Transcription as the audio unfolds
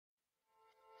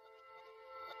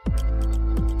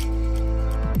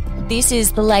This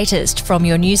is the latest from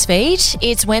your newsfeed.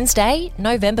 It's Wednesday,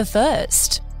 November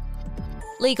 1st.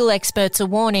 Legal experts are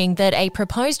warning that a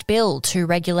proposed bill to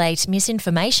regulate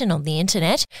misinformation on the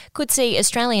internet could see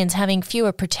Australians having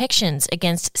fewer protections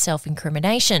against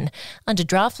self-incrimination. Under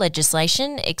draft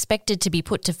legislation expected to be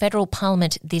put to federal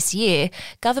parliament this year,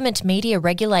 government media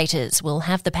regulators will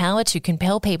have the power to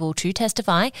compel people to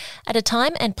testify at a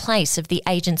time and place of the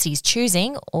agency's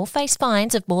choosing or face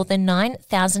fines of more than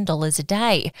 $9,000 a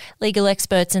day. Legal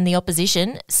experts in the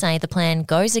opposition say the plan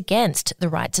goes against the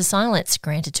right to silence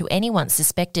granted to anyone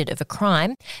suspected of a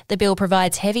crime. The bill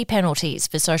provides heavy penalties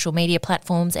for social media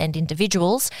platforms and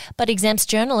individuals, but exempts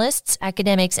journalists,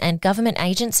 academics and government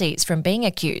agencies from being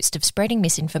accused of spreading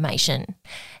misinformation.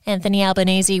 Anthony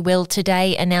Albanese will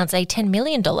today announce a $10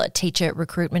 million teacher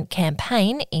recruitment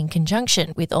campaign in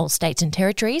conjunction with all states and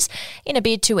territories in a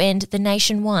bid to end the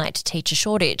nationwide teacher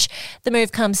shortage. The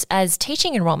move comes as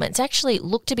teaching enrolments actually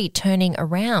look to be turning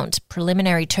around.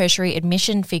 Preliminary tertiary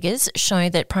admission figures show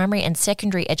that primary and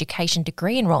secondary education degree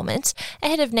enrolments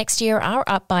ahead of next year are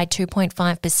up by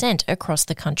 2.5% across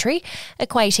the country,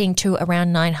 equating to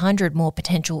around 900 more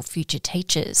potential future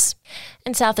teachers.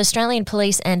 And South Australian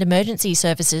Police and Emergency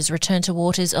Services returned to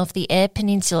waters off the Eyre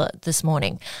Peninsula this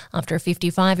morning after a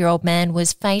 55-year-old man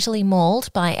was fatally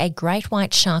mauled by a great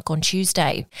white shark on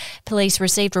Tuesday. Police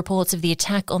received reports of the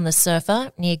attack on the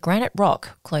surfer near Granite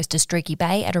Rock, close to Streaky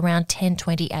Bay at around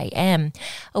 10:20am.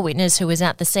 A witness who was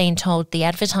at the scene told The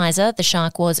Advertiser the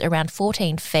shark was around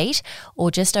 14 feet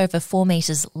or just over 4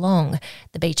 metres long.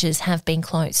 The beaches have been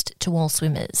closed to all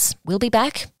swimmers. We'll be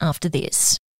back after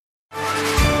this.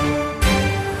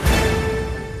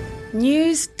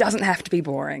 News doesn't have to be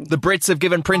boring. The Brits have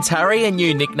given Prince Harry a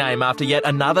new nickname after yet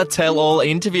another tell-all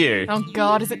interview. Oh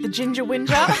God, is it the Ginger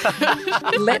Whinger?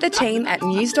 Let the team at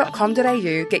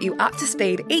news.com.au get you up to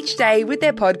speed each day with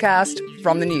their podcast,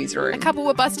 From the Newsroom. A couple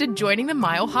were busted joining the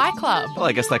Mile High Club. Well,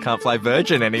 I guess they can't fly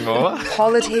Virgin anymore.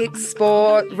 Politics,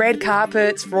 sport, red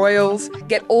carpets, royals.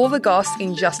 Get all the goss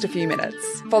in just a few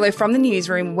minutes. Follow From the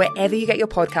Newsroom wherever you get your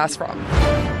podcast from.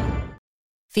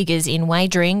 Figures in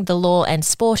wagering, the law and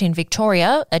sport in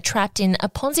Victoria are trapped in a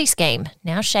Ponzi scheme,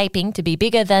 now shaping to be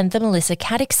bigger than the Melissa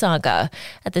Caddick saga.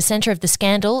 At the centre of the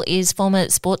scandal is former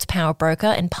sports power broker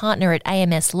and partner at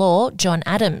AMS Law, John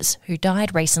Adams, who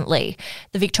died recently.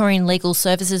 The Victorian Legal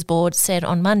Services Board said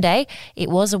on Monday it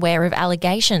was aware of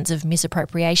allegations of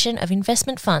misappropriation of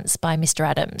investment funds by Mr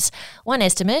Adams. One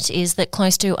estimate is that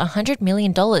close to $100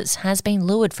 million has been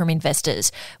lured from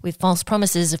investors with false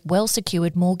promises of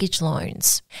well-secured mortgage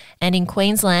loans. And in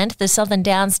Queensland, the Southern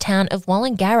Downs town of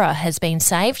Wallangarra has been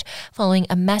saved following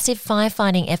a massive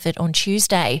firefighting effort on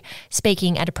Tuesday.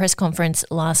 Speaking at a press conference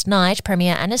last night,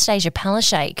 Premier Anastasia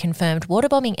Palaszczuk confirmed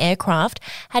waterbombing aircraft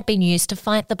had been used to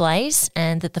fight the blaze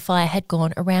and that the fire had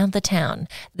gone around the town.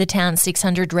 The town's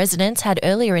 600 residents had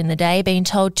earlier in the day been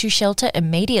told to shelter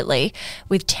immediately,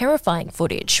 with terrifying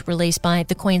footage released by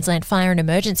the Queensland Fire and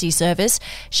Emergency Service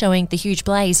showing the huge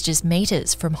blaze just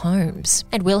metres from homes.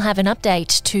 And we'll have an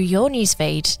update to your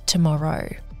newsfeed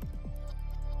tomorrow.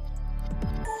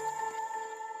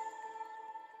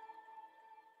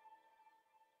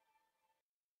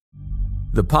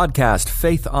 The podcast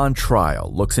Faith on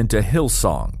Trial looks into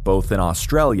Hillsong, both in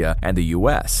Australia and the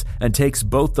US, and takes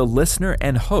both the listener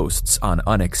and hosts on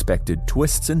unexpected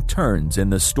twists and turns in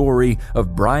the story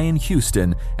of Brian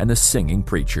Houston and the Singing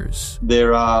Preachers.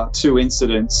 There are 2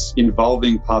 incidents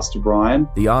involving Pastor Brian.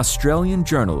 The Australian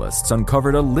journalists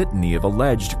uncovered a litany of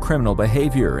alleged criminal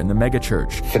behaviour in the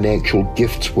megachurch. Financial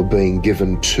gifts were being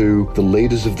given to the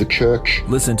leaders of the church.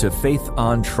 Listen to Faith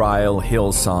on Trial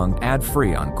Hillsong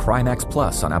ad-free on Crimex Plus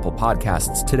on Apple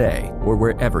Podcasts today or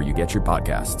wherever you get your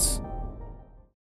podcasts.